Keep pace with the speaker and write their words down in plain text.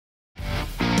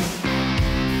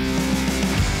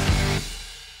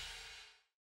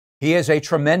He is a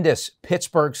tremendous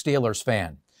Pittsburgh Steelers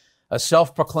fan, a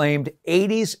self-proclaimed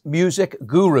 80s music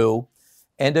guru,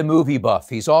 and a movie buff.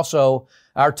 He's also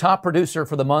our top producer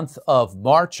for the month of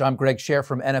March. I'm Greg Scher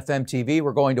from NFM TV.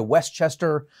 We're going to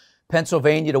Westchester,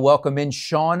 Pennsylvania to welcome in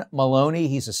Sean Maloney.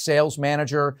 He's a sales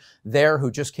manager there who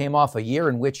just came off a year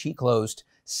in which he closed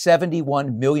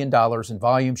 $71 million in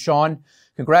volume. Sean,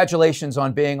 congratulations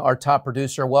on being our top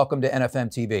producer. Welcome to NFM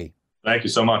TV. Thank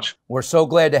you so much. We're so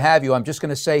glad to have you. I'm just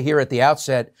going to say here at the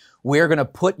outset, we're going to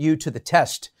put you to the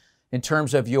test in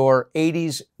terms of your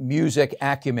 80s music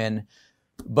acumen.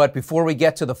 But before we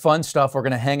get to the fun stuff, we're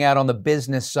going to hang out on the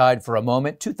business side for a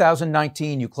moment.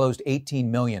 2019, you closed 18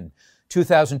 million.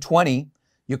 2020,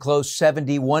 you closed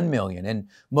 71 million. And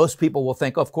most people will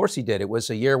think, of course he did. It was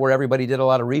a year where everybody did a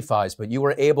lot of refis, but you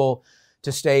were able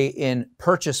to stay in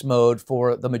purchase mode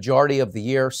for the majority of the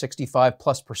year,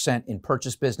 65+% in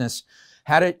purchase business.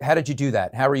 How did you do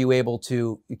that? How were you able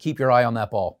to keep your eye on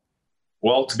that ball?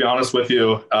 Well, to be honest with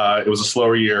you, it was a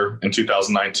slower year in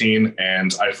 2019,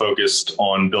 and I focused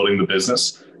on building the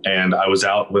business. And I was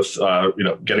out with,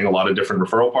 getting a lot of different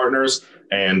referral partners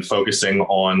and focusing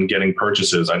on getting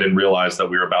purchases. I didn't realize that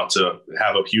we were about to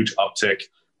have a huge uptick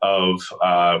of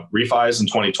refis in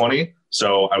 2020.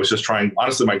 So I was just trying,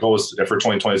 honestly, my goal was for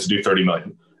 2020 is to do 30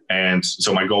 million. And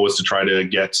so my goal was to try to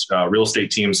get real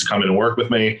estate teams to come in and work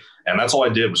with me. And that's all I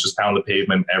did was just pound the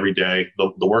pavement every day.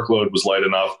 The workload was light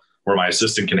enough where my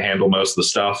assistant can handle most of the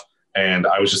stuff. And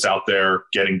I was just out there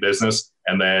getting business.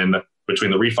 And then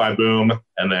between the refi boom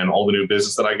and then all the new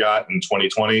business that I got in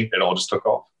 2020, it all just took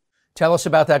off. Tell us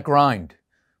about that grind.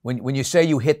 When you say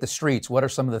you hit the streets, what are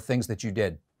some of the things that you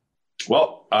did?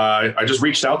 Well, I just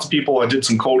reached out to people. I did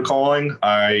some cold calling.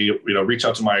 I reached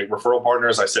out to my referral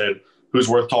partners. I said, who's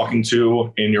worth talking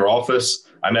to in your office?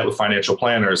 I met with financial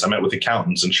planners. I met with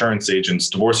accountants, insurance agents,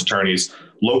 divorce attorneys,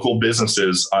 local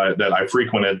businesses that I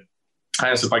frequented. I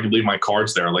asked if I could leave my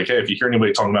cards there. Like, hey, if you hear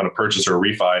anybody talking about a purchase or a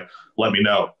refi, let me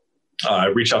know. I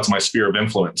reached out to my sphere of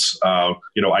influence. I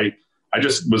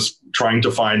just was trying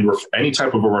to find any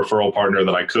type of a referral partner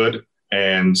that I could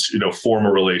and, form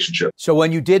a relationship. So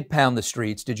when you did pound the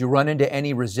streets, did you run into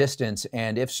any resistance?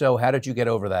 And if so, how did you get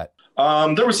over that?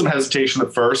 There was some hesitation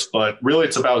at first, but really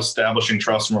it's about establishing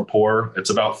trust and rapport. It's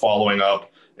about following up.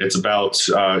 It's about,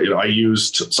 I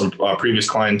used some previous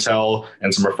clientele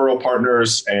and some referral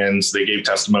partners, and they gave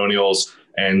testimonials.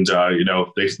 And,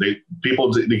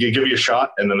 people give you a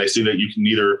shot, and then they see that you can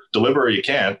either deliver or you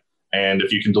can't. And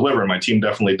if you can deliver, and my team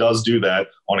definitely does do that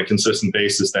on a consistent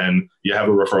basis, then you have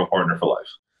a referral partner for life.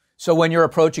 So when you're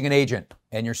approaching an agent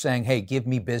and you're saying, hey, give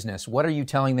me business, what are you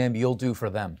telling them you'll do for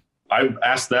them? I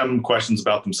ask them questions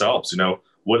about themselves.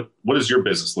 What does your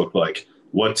business look like?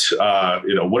 What are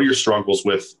your struggles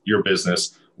with your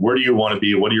business? Where do you want to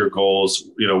be? What are your goals?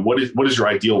 What does your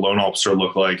ideal loan officer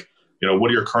look like? What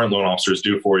do your current loan officers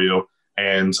do for you?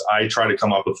 And I try to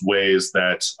come up with ways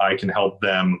that I can help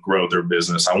them grow their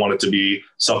business. I want it to be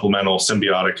supplemental,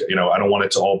 symbiotic. I don't want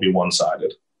it to all be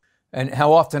one-sided. And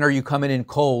how often are you coming in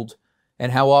cold?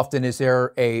 And how often is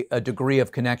there a degree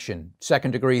of connection?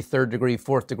 Second degree, third degree,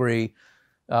 fourth degree,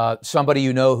 somebody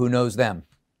who knows them?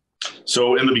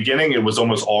 So in the beginning, it was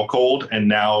almost all cold. And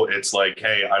now it's like,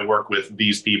 hey, I work with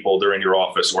these people. They're in your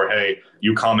office. Or, hey,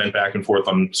 you comment back and forth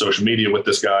on social media with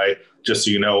this guy. Just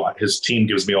so you know, his team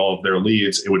gives me all of their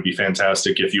leads. It would be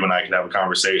fantastic if you and I could have a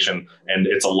conversation. And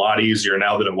it's a lot easier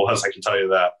now than it was, I can tell you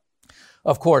that.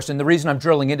 Of course. And the reason I'm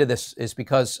drilling into this is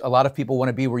because a lot of people want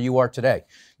to be where you are today.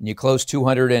 And you closed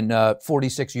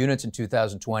 246 units in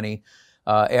 2020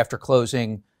 after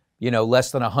closing,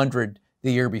 less than 100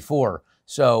 the year before.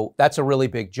 So that's a really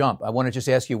big jump. I want to just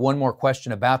ask you one more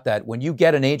question about that. When you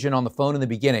get an agent on the phone in the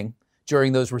beginning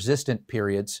during those resistant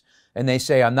periods, and they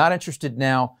say, I'm not interested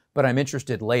now, but I'm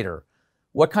interested later,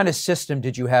 what kind of system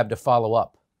did you have to follow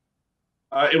up?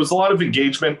 It was a lot of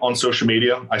engagement on social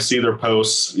media. I see their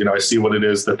posts, I see what it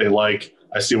is that they like.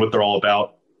 I see what they're all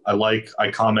about.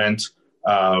 I comment,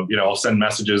 I'll send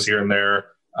messages here and there.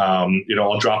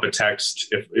 I'll drop a text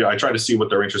if I try to see what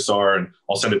their interests are, and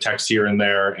I'll send a text here and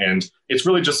there. And it's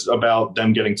really just about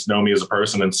them getting to know me as a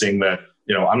person and seeing that,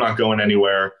 I'm not going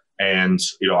anywhere, and,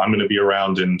 I'm going to be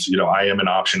around, and, I am an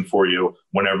option for you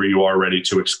whenever you are ready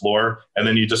to explore. And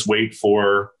then you just wait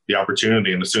for the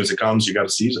opportunity. And as soon as it comes, you got to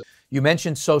seize it. You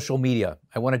mentioned social media.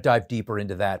 I want to dive deeper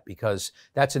into that because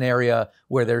that's an area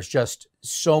where there's just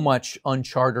so much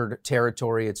uncharted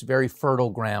territory. It's very fertile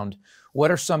ground.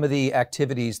 What are some of the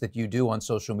activities that you do on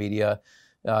social media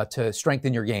to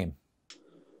strengthen your game?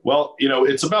 Well,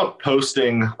 it's about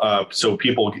posting so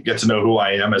people get to know who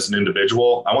I am as an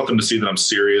individual. I want them to see that I'm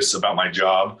serious about my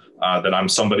job, that I'm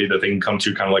somebody that they can come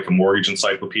to kind of like a mortgage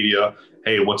encyclopedia.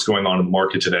 Hey, what's going on in the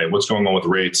market today? What's going on with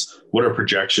rates? What are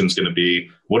projections going to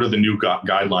be? What are the new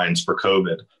guidelines for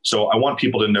COVID? So I want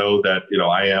people to know that,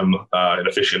 I am an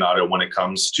aficionado when it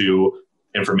comes to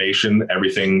information,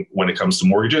 everything when it comes to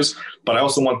mortgages. But I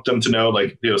also want them to know,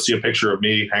 see a picture of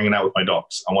me hanging out with my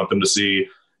dogs. I want them to see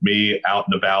me out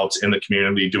and about in the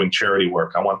community doing charity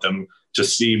work. I want them to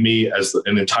see me as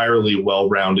an entirely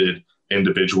well-rounded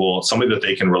individual, somebody that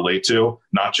they can relate to,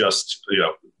 not just,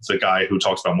 the guy who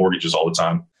talks about mortgages all the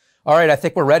time. All right, I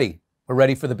think we're ready. We're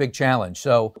ready for the big challenge.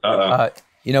 So,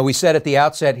 we said at the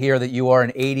outset here that you are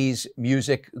an 80s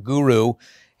music guru,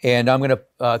 and I'm going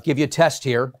to give you a test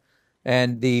here.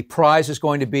 And the prize is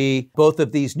going to be both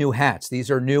of these new hats. These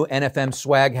are new NFM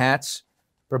swag hats.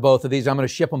 For both of these, I'm going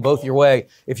to ship them both your way.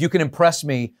 If you can impress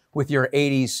me with your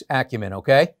 80s acumen,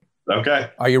 okay? Okay.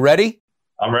 Are you ready?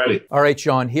 I'm ready. All right,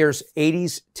 Sean, here's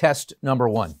 80s test number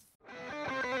 1.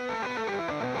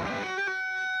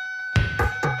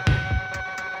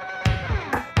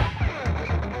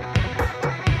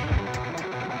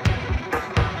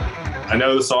 I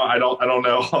know the song. I don't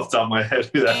know off the top of my head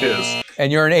who that is.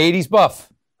 And you're an 80s buff.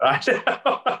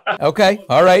 Okay.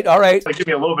 All right. Give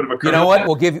me a little bit of a. You know what?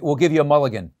 We'll give you a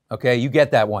mulligan. Okay, you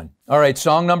get that one. All right.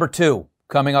 Song number 2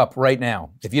 coming up right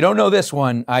now. If you don't know this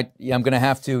one, I'm going to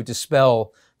have to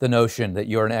dispel the notion that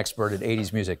you're an expert at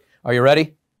 80s music. Are you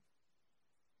ready?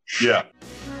 Yeah.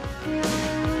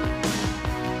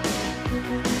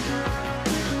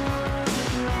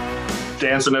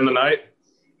 Dancing in the Night.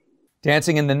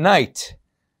 Dancing in the Night.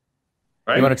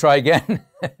 Right. You want to try again?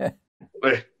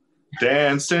 Wait.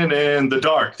 Dancing in the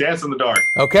Dark. Dance in the Dark.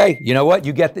 Okay, you know what?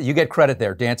 You get credit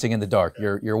there. Dancing in the Dark.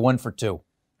 You're 1 for 2.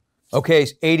 Okay,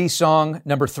 80s song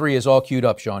number 3 is all queued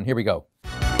up, Sean. Here we go.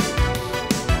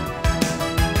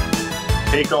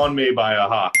 Take on Me by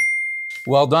Aha.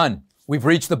 Well done. We've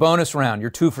reached the bonus round.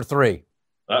 You're 2 for 3.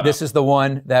 This is the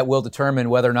one that will determine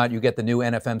whether or not you get the new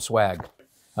NFM swag.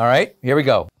 All right, here we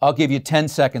go. I'll give you 10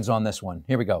 seconds on this one.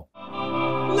 Here we go.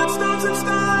 Let's dance in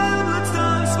style, let's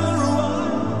dance for a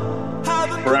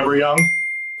while. Forever Young.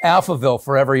 Alphaville,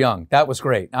 Forever Young. That was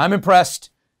great. I'm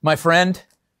impressed. My friend,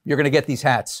 you're going to get these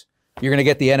hats. You're going to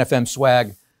get the NFM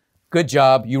swag. Good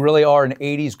job. You really are an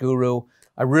 80s guru.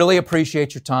 I really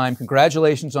appreciate your time.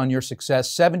 Congratulations on your success.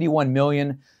 71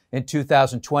 million in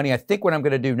 2020. I think what I'm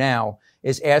going to do now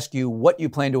is ask you what you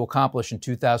plan to accomplish in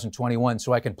 2021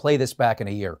 so I can play this back in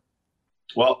a year.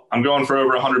 Well, I'm going for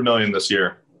over 100 million this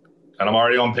year, and I'm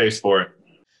already on pace for it.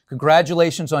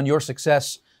 Congratulations on your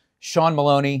success. Sean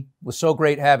Maloney, it was so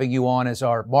great having you on as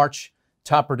our March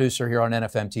top producer here on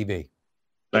NFM TV.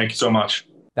 Thank you so much.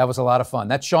 That was a lot of fun.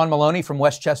 That's Sean Maloney from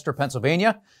Westchester,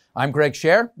 Pennsylvania. I'm Greg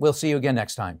Scher. We'll see you again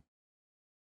next time.